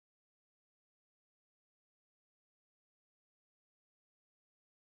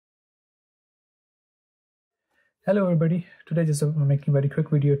Hello everybody, today just making a very quick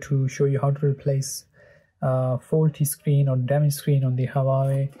video to show you how to replace faulty screen or damaged screen on the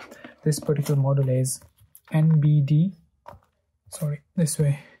Huawei. This particular model is NBD, this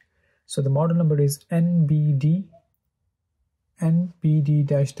way. So the model number is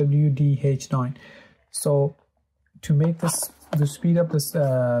NBD-WDH9. So to make this, to speed up this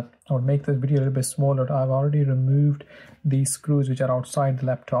or make this video a little bit smaller, I've already removed these screws which are outside the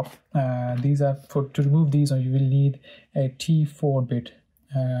laptop. These are to remove these, you will need a T4 bit.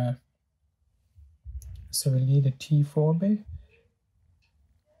 So we'll need a T4 bit.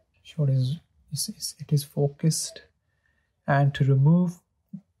 Sure, it is focused. And to remove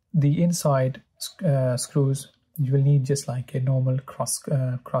the inside screws, you will need just like a normal cross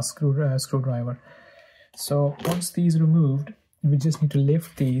screwdriver. So once these removed, we just need to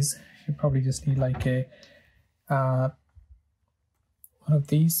lift these. You probably just need like a one of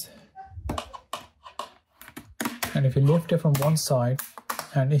these, and if you lift it from one side,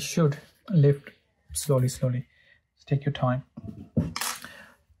 and it should lift slowly. So take your time.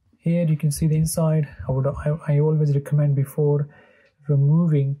 Here you can see the inside. I always recommend before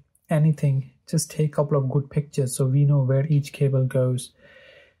removing anything, just take a couple of good pictures so we know where each cable goes.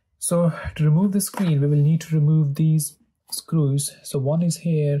 So to remove the screen, we will need to remove these screws. So one is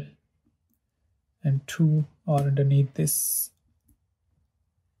here and two are underneath this.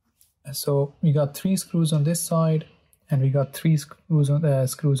 So we got 3 screws on this side and we got 3 screws on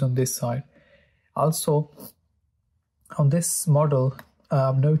this side. Also on this model,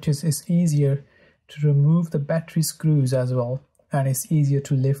 notice it's easier to remove the battery screws as well, and it's easier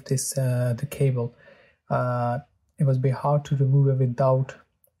to lift this the cable. It was a bit hard to remove it without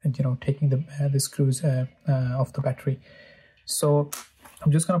taking the screws off the battery. So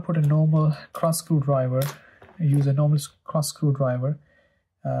I'm just going to put a normal cross screwdriver, use a normal cross screwdriver,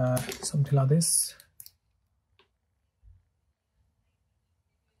 something like this.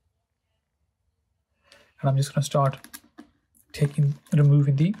 And I'm just going to start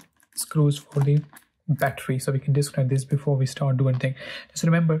removing the screws for the battery, so we can disconnect this before we start doing anything. Just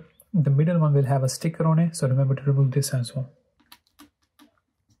remember, the middle one will have a sticker on it, so remember to remove this as well.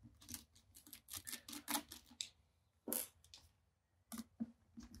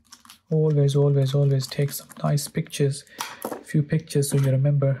 Always take some nice pictures, few pictures, so you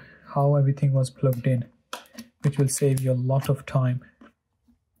remember how everything was plugged in, which will save you a lot of time.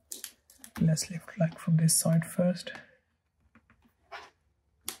 Let's lift like from this side first.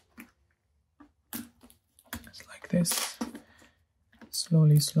 It's like this.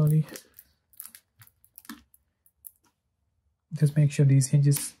 Slowly. Just make sure these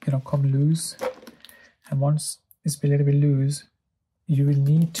hinges come loose, and once it's a little bit loose, you will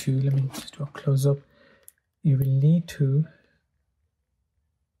need to, let me just do a close-up. You will need to,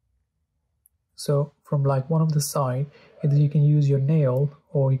 so from like one of the side, either you can use your nail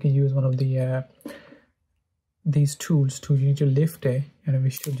or you can use one of the these tools you need to lift it, and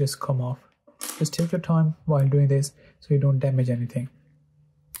it should just come off. Just take your time while doing this so you don't damage anything.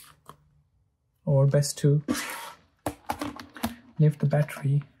 Or best to lift the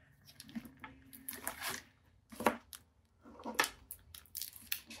battery.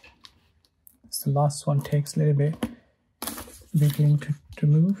 The last one takes a little bit wiggling to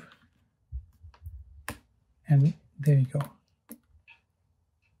move, and there you go.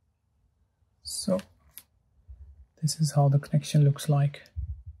 So this is how the connection looks like.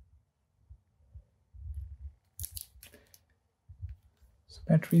 So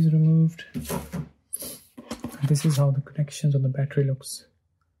battery is removed, and this is how the connections on the battery looks.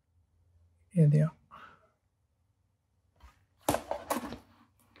 Here they are.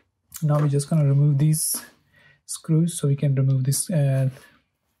 Now we're just going to remove these screws so we can remove this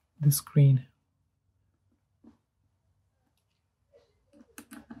screen.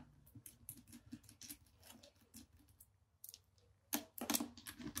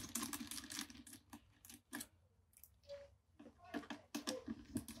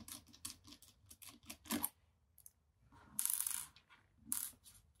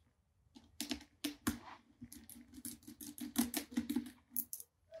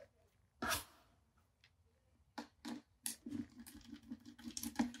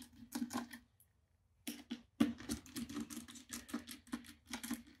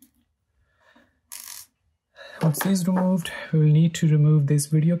 Once this is removed, we will need to remove this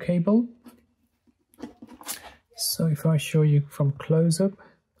video cable. So if I show you from close-up,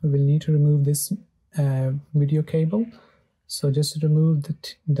 we will need to remove this video cable. So just remove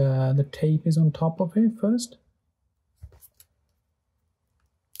the tape is on top of it first,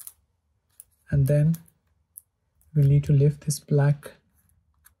 and then we'll need to lift this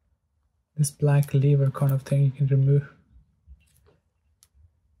this black lever kind of thing you can remove.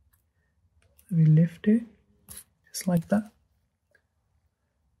 We lift it just like that.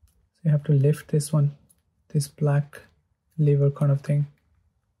 So you have to lift this one, this black lever kind of thing.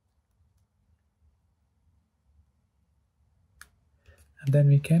 And then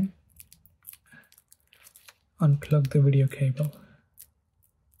we can unplug the video cable.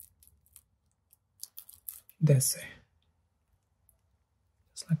 That's it.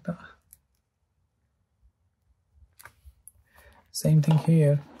 Just like that. Same thing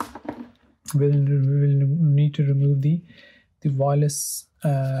here. We'll need to remove the wireless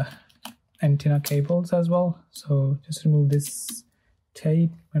antenna cables as well. So just remove this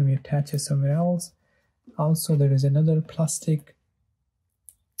tape when we attach it somewhere else. Also, there is another plastic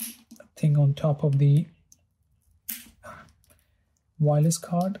thing on top of the wireless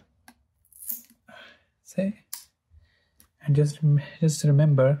card. Say, and just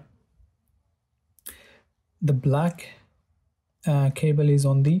remember, the black cable is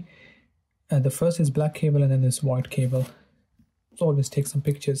on the first is black cable and then this white cable. So always take some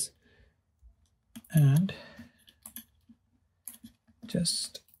pictures and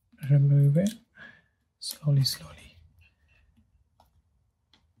just remove it slowly.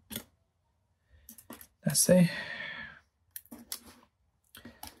 That's it.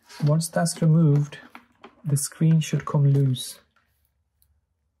 Once that's removed, the screen should come loose.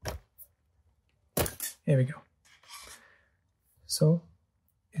 Here we go. So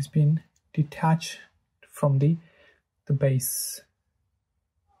it's been detached from the base.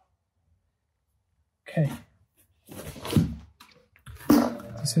 Okay.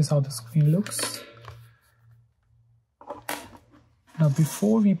 This is how the screen looks. Now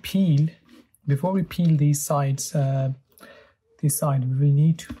before we peel these sides, we will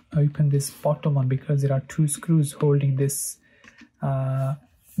need to open this bottom one because there are two screws holding this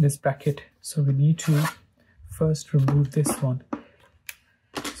this bracket. So we need to first remove this one.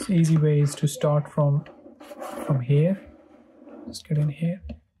 The easy way is to start from here. Just get in here.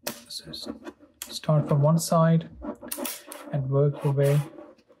 So start from one side and work your way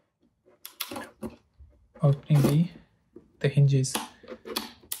opening the hinges.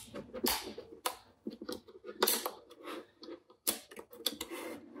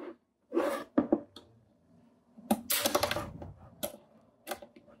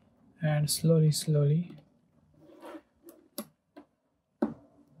 And slowly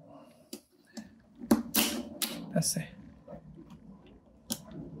that's it.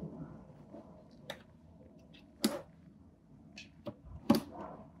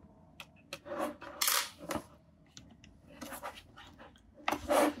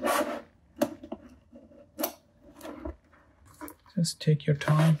 Just take your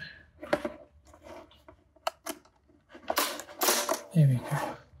time. Here we go.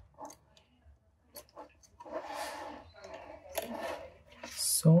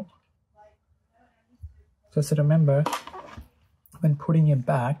 So just remember, when putting it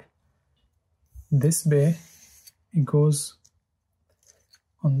back, this bay, it goes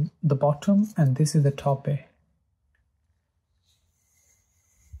on the bottom and this is the top bay.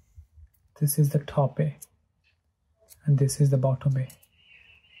 This is the top bay and this is the bottom bay.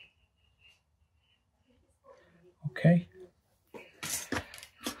 Okay.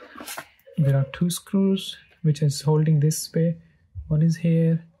 There are two screws which is holding this bay. One is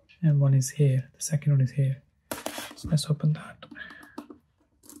here and one is here. The second one is here. So let's open that.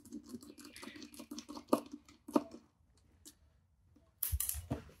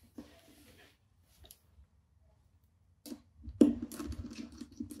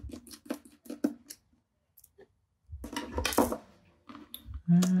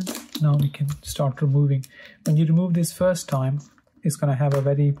 And now we can start removing. When you remove this first time, it's going to have a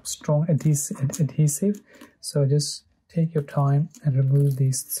very strong adhesive. So just take your time and remove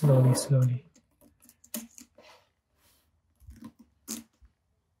these slowly.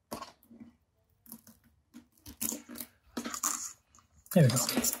 There we go.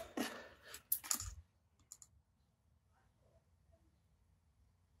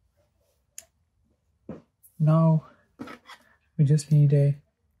 Now we just need a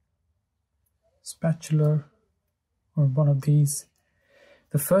spatula or one of these.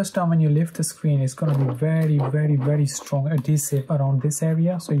 The first time when you lift the screen, it's going to be very strong adhesive around this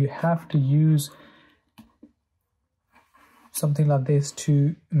area. So you have to use something like this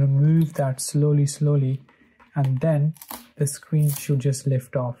to remove that slowly, and then the screen should just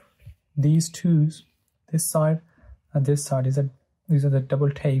lift off. These two, this side and this side, these are the double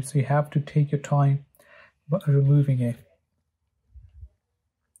tapes. So you have to take your time removing it.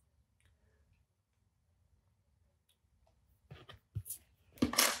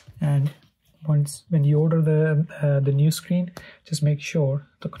 And once when you order the new screen, just make sure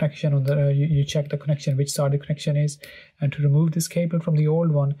the connection on the you check the connection, which side the connection is, and to remove this cable from the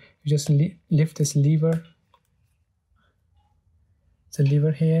old one, you just lift this lever. It's a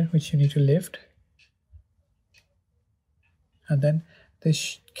lever here which you need to lift, and then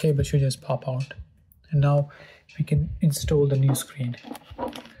this cable should just pop out, and now we can install the new screen.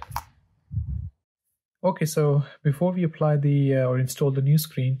 Okay, so before we apply the or install the new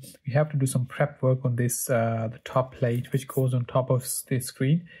screen, we have to do some prep work on this the top plate which goes on top of the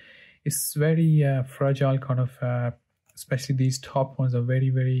screen. It's very fragile, kind of, especially these top ones are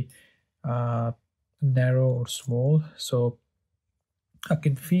very narrow or small. So I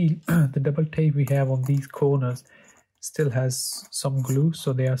can feel the double tape we have on these corners still has some glue,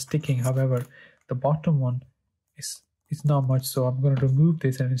 so they are sticking. However, the bottom one is not much, so I'm going to remove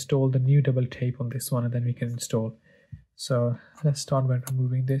this and install the new double tape on this one, and then we can install. So let's start by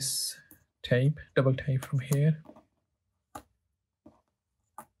removing this double tape from here.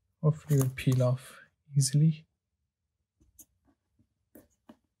 Hopefully it will peel off easily.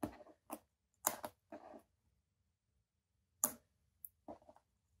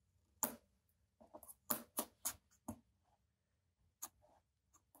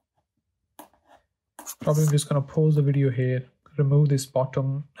 Probably I'm just going to pause the video here, remove this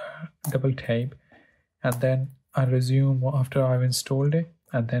bottom double tape, and then I resume after I've installed it,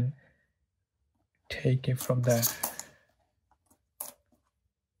 and then take it from there.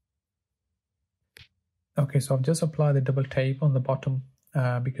 Okay, so I've just applied the double tape on the bottom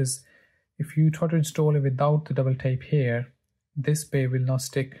because if you try to install it without the double tape here, this bay will not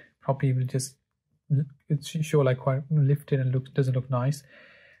stick properly. It will just show like quite lifted and doesn't look nice.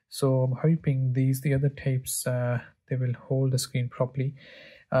 So I'm hoping the other tapes they will hold the screen properly.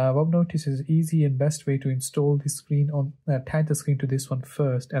 What I've noticed is easy and best way to install the screen on attach the screen to this one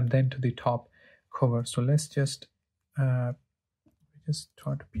first and then to the top cover. So let's just try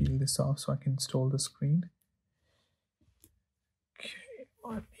to peel this off so I can install the screen. Okay,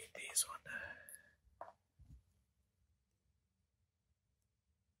 I need these one.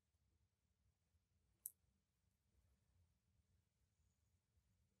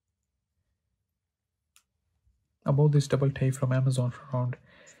 I bought this double tape from Amazon for around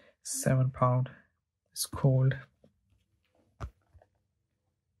 £7. It's called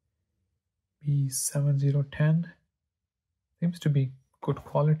B7010. Seems to be good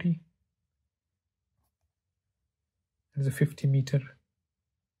quality. It's a 50 meter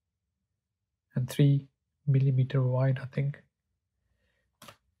and 3 millimeter wide, I think.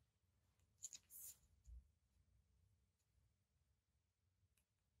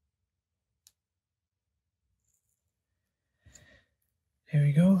 There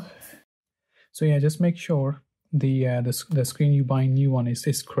we go. So yeah, just make sure the screen you buy new one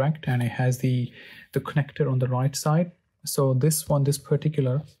is correct, and it has the connector on the right side. So this one, this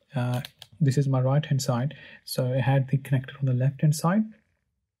particular, this is my right hand side, so it had the connector on the left hand side,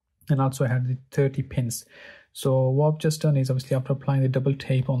 and also I had the 30 pins. So what I've just done is, obviously after applying the double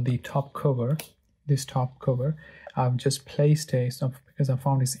tape on the top cover, this top cover, I've just placed it because I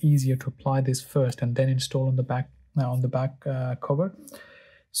found it's easier to apply this first and then install on the back cover.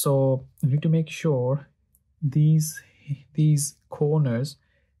 So you need to make sure these corners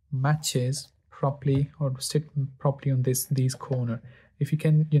matches properly or sit properly on these corner. If you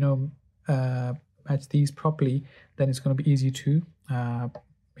can match these properly, then it's going to be easy to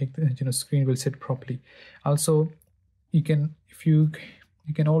make the screen will sit properly. Also, you can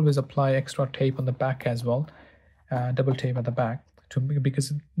always apply extra tape on the back as well, double tape at the back, because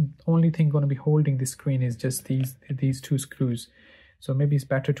the only thing going to be holding the screen is just these two screws. So maybe it's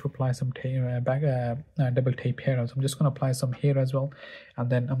better to apply some tape, double tape here. So I'm just going to apply some here as well, and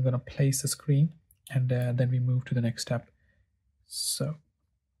then I'm going to place the screen, and then we move to the next step. So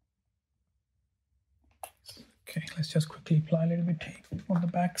okay, let's just quickly apply a little bit tape on the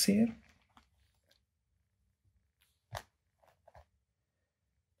backs here.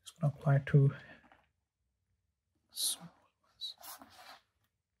 Just going to apply two small ones.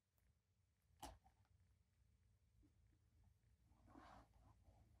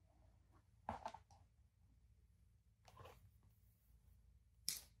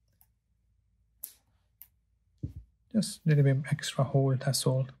 Just a little bit extra hold, that's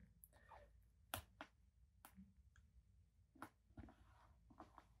all.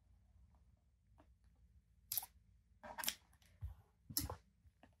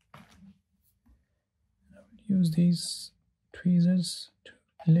 I will use these tweezers to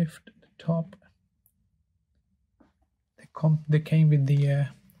lift the top. They came with the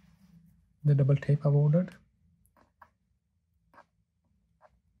double tape I've ordered.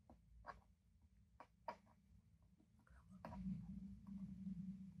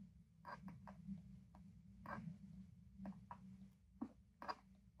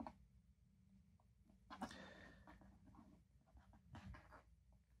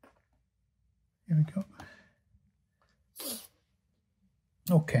 we go.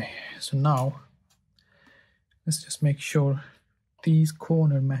 Okay, so now let's just make sure these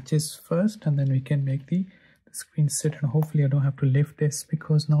corner matches first, and then we can make the screen sit, and hopefully I don't have to lift this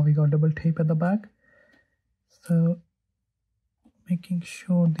because now we got double tape at the back. So making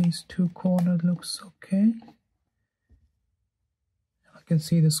sure these two corners looks okay. I can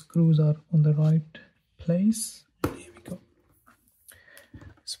see the screws are on the right place. Here we go.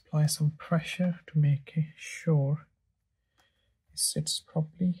 Let's apply some pressure to make sure it sits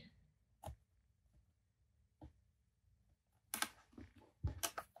properly.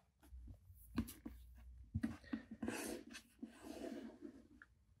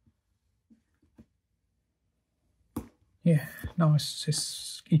 Yeah, now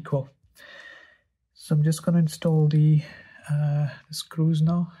it's equal. So I'm just going to install the screws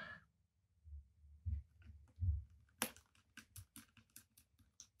now.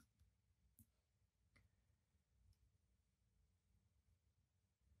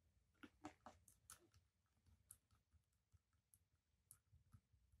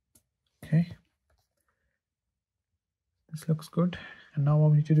 Okay, this looks good. And now what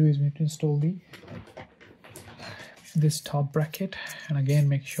we need to do is we need to install this top bracket, and again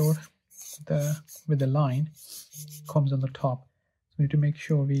make sure with the line comes on the top. So we need to make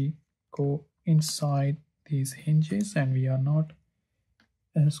sure we go inside these hinges and we are not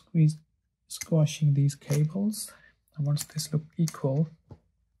squashing these cables. And once this look equal,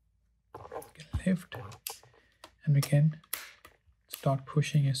 we can lift and we can start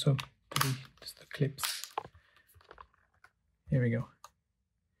pushing it. So just the clips. Here we go.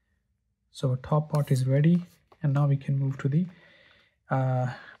 So our top part is ready, and now we can move to the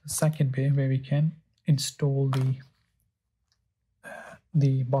second bay where we can install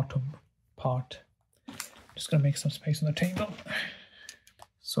the bottom part. Just gonna make some space on the table.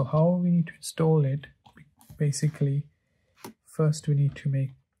 So how we need to install it, basically first we need to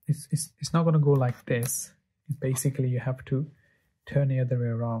make it's not gonna go like this. Basically you have to turn the other way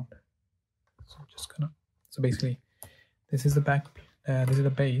around. So I'm just gonna, so basically this is the back, this is the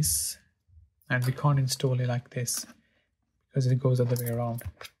base, and we can't install it like this because it goes the other way around.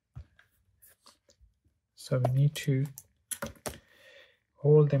 So we need to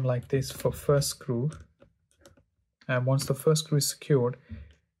hold them like this for first screw, and once the first screw is secured,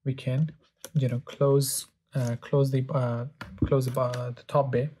 we can, you know, close the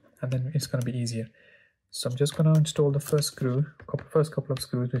top bay, and then it's going to be easier. So I'm just going to install the first screw, first couple of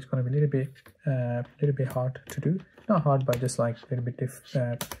screws, which is going to be a little bit hard to do. Not hard, but just like a little bit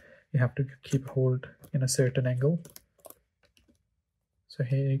you have to keep hold in a certain angle. So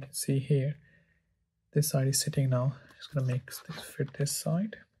here you can see here, this side is sitting now. Just going to make this fit this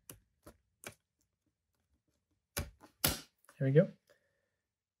side. Here we go.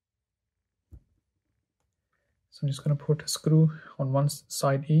 So I'm just going to put a screw on one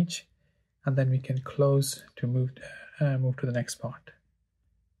side each, and then we can close to move to the next part.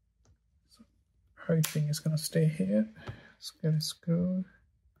 So everything is going to stay here. Let's get a screw.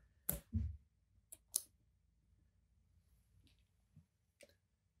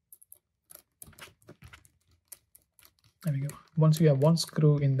 There we go. Once you have one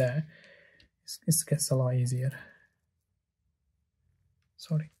screw in there, it gets a lot easier.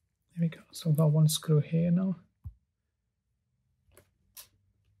 Sorry. There we go. So we've got one screw here now.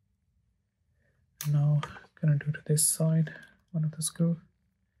 Now I'm gonna do to this side, one of the screw.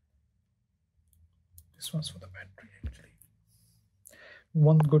 This one's for the battery actually.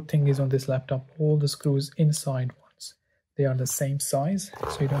 One good thing is on this laptop, all the screws inside ones, they are the same size,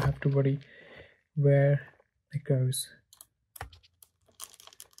 so you don't have to worry where it goes.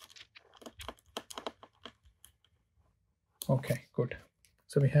 Okay, good.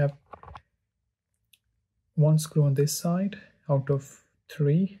 So we have one screw on this side out of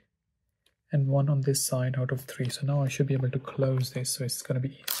 3, and one on this side out of 3. So now I should be able to close this, so it's going to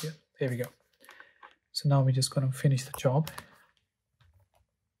be easier. There we go. So now we're just going to finish the job.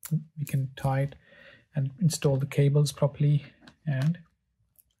 We can tie it and install the cables properly, and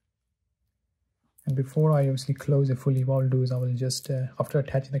before I obviously close it fully, what I'll do is I will just after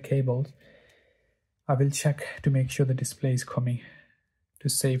attaching the cables, I will check to make sure the display is coming, to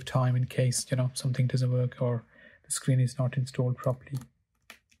save time in case, you know, something doesn't work or the screen is not installed properly.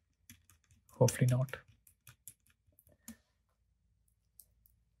 Hopefully not.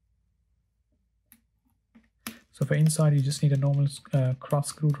 So for inside you just need a normal cross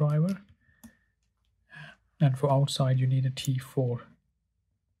screwdriver, and for outside you need a T4.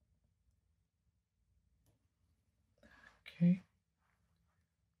 Okay.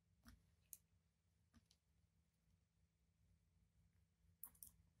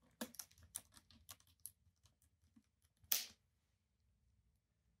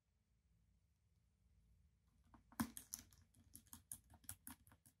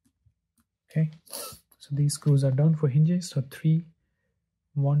 Okay, so these screws are done for hinges. So 3,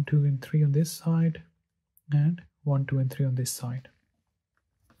 1, 2 and 3 on this side, and 1, 2 and 3 on this side,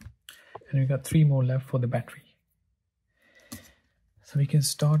 and we got 3 more left for the battery. So we can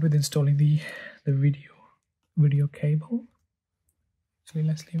start with installing the video cable. Actually,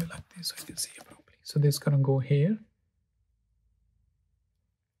 let's leave it like this so you can see it properly. So this is gonna go here.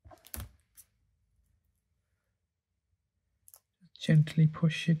 Gently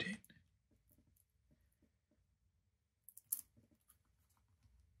push it in.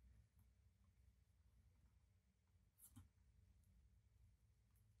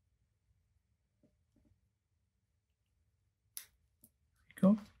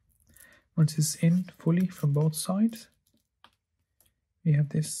 Go. Once it's in fully from both sides, we have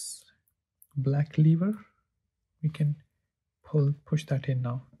this black lever. We can push that in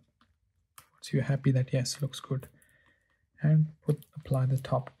now. Once you're happy that yes, looks good, and apply the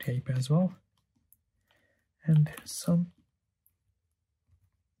top tape as well. And there's some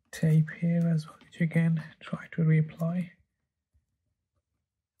tape here as well, which you can try to reapply.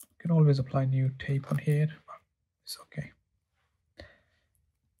 You can always apply new tape on here, but it's okay.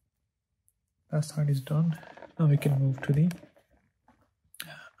 That side is done. Now we can move to the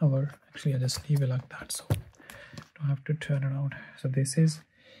actually I'll just leave it like that so don't have to turn around. So this is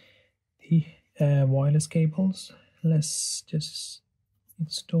the wireless cables. Let's just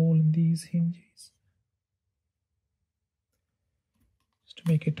install these hinges. Just to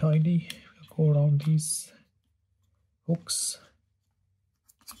make it tidy, we'll go around these hooks.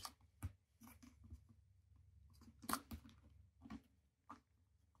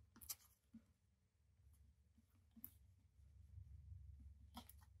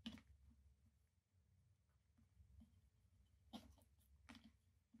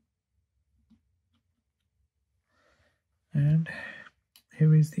 And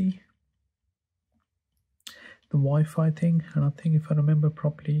here is the Wi-Fi thing, and I think if I remember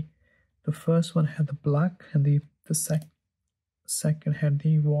properly, the first one had the black and the second had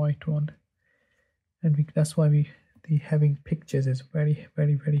the white one, and that's why the having pictures is very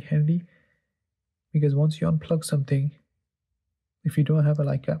handy, because once you unplug something, if you don't have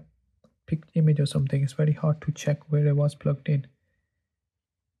like a picture image or something, it's very hard to check where it was plugged in.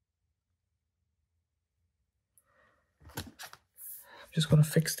 Just gonna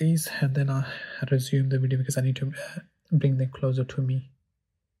fix these and then I'll resume the video because I need to bring them closer to me.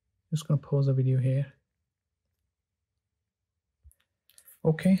 Just gonna pause the video here.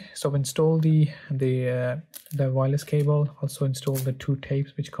 Okay, so install the wireless cable. Also install the 2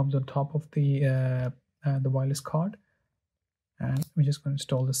 tapes which comes on top of the wireless card, and we're just going to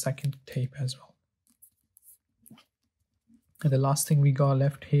install the second tape as well. And the last thing we got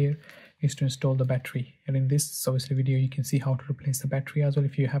left here is to install the battery, and in this obviously video you can see how to replace the battery as well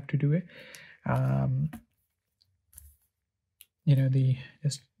if you have to do it. You know,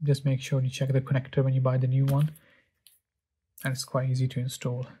 just make sure you check the connector when you buy the new one, and it's quite easy to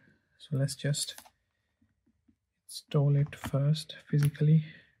install. So let's just install it first physically,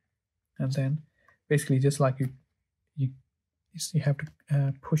 and then basically just like you have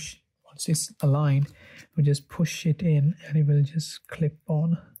to push. Once it's aligned, we just push it in and it will just clip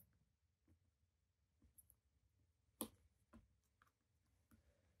on.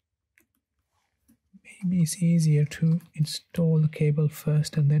 Maybe it's easier to install the cable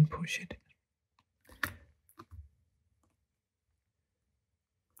first and then push it.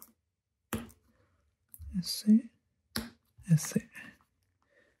 That's it. That's it.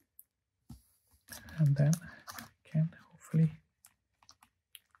 And then I can hopefully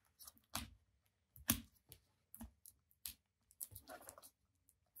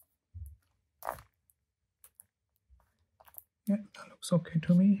yeah, that looks okay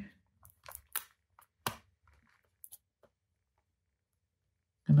to me.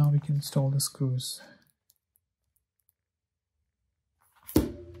 And now we can install the screws.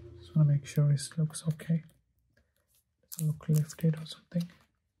 Just want to make sure it looks okay. Doesn't look lifted or something.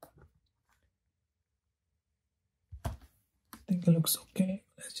 I think it looks okay.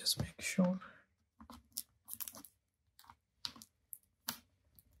 Let's just make sure.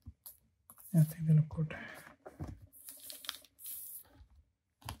 I think they look good.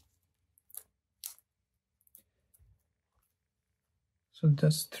 So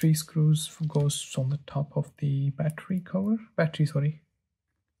just 3 screws goes on the top of the battery cover. Sorry.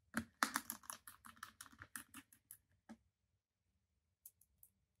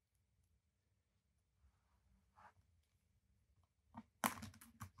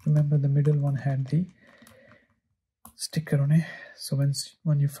 Remember the middle one had the sticker on it. So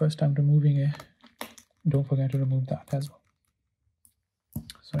when you first time removing it, don't forget to remove that as well.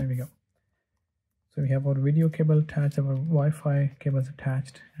 So here we go. So we have our video cable attached, our Wi-Fi cables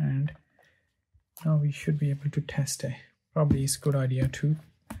attached, and now we should be able to test it. Probably it's a good idea to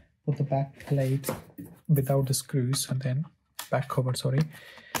put the back plate without the screws and then back cover, sorry,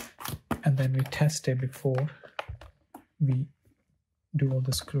 and then we test it before we do all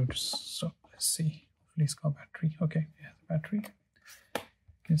the screws. So let's see. Hopefully it's got battery. Okay, yeah, the battery. You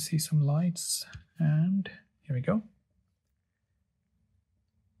can see some lights, and here we go.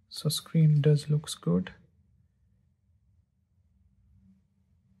 So screen does looks good.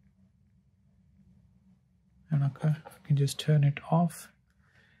 And okay, I can just turn it off.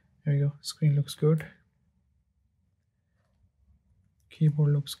 There we go. Screen looks good.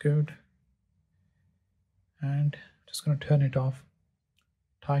 Keyboard looks good. And I'm just going to turn it off.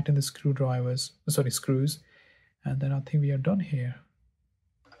 Tighten the screws, and then I think we are done here.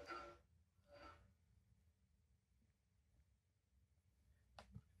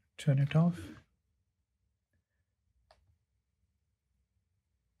 Turn it off.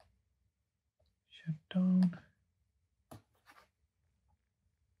 Shut down.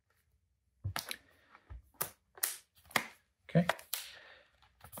 Okay.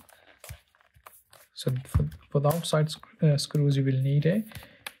 So for the outside screws, you will need a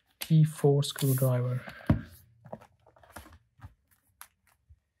T4 screwdriver.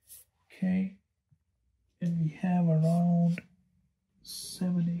 Okay. And we have around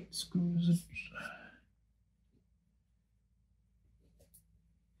 7-8 screws.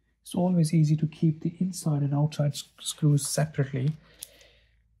 It's always easy to keep the inside and outside screws separately,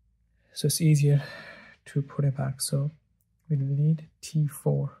 so it's easier to put it back. So we will need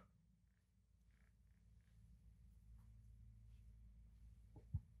T4.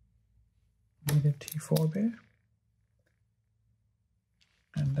 Need a T4 there.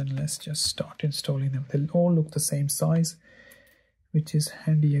 And then let's just start installing them. They'll all look the same size, which is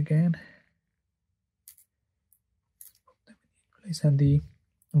handy again. Put them in place. And the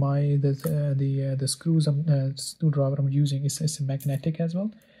screwdriver I'm using is magnetic as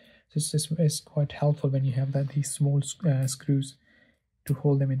well. So it's quite helpful when you have these small screws to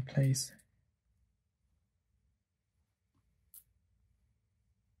hold them in place.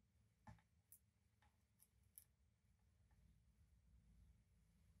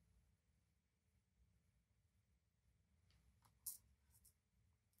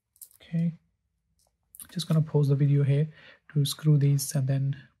 Okay, just gonna pause the video here to screw these and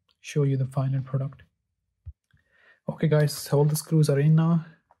then show you the final product. Okay guys, so all the screws are in now,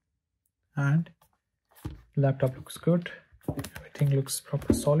 and laptop looks good. Everything looks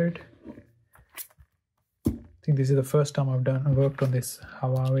proper solid. I think this is the first time I've worked on this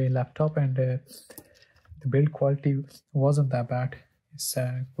Huawei laptop, and the build quality wasn't that bad. It's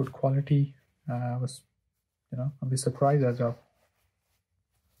good quality. I was, I'm a bit surprised as well.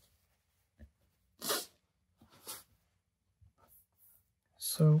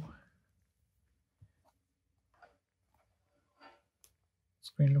 So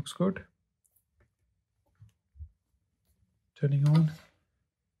screen looks good. Turning on.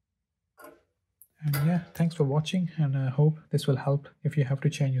 And yeah, thanks for watching, and I hope this will help if you have to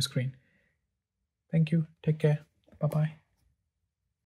change your screen. Thank you. Take care. Bye-bye.